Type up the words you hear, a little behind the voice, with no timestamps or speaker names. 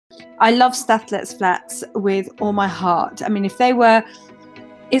I love Stathlet's Flats with all my heart. I mean, if they were,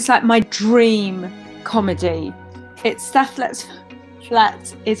 it's like my dream comedy. It's Stathlet's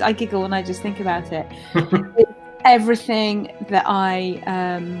Flats is, I giggle when I just think about it. It's everything that I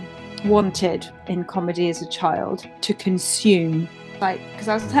wanted in comedy as a child to consume. Like, because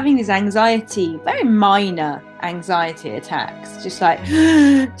I was having these anxiety, very minor anxiety attacks, just like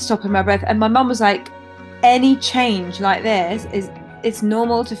stopping my breath. And my mum was like, any change like this it's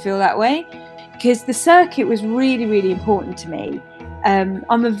normal to feel that way, because the circuit was really, really important to me.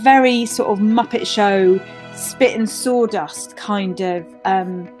 I'm a very sort of Muppet Show, spit and sawdust kind of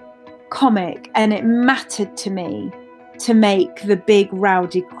comic, and it mattered to me to make the big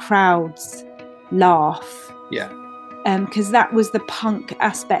rowdy crowds laugh. Yeah. Because that was the punk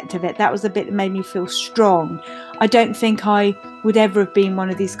aspect of it. That was the bit that made me feel strong. I don't think I would ever have been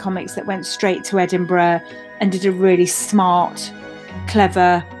one of these comics that went straight to Edinburgh and did a really smart,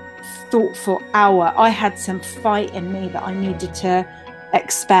 clever, thoughtful hour. I had some fight in me that I needed to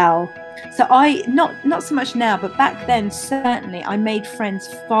expel. So I, not so much now, but back then, certainly, I made friends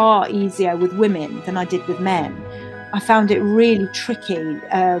far easier with women than I did with men. I found it really tricky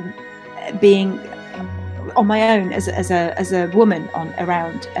being on my own as a woman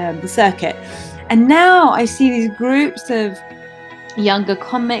around the circuit. And now I see these groups of younger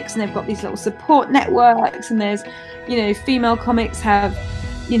comics, and they've got these little support networks, and there's, you know, female comics have,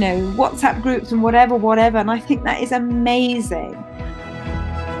 you know, WhatsApp groups and whatever, and I think that is amazing.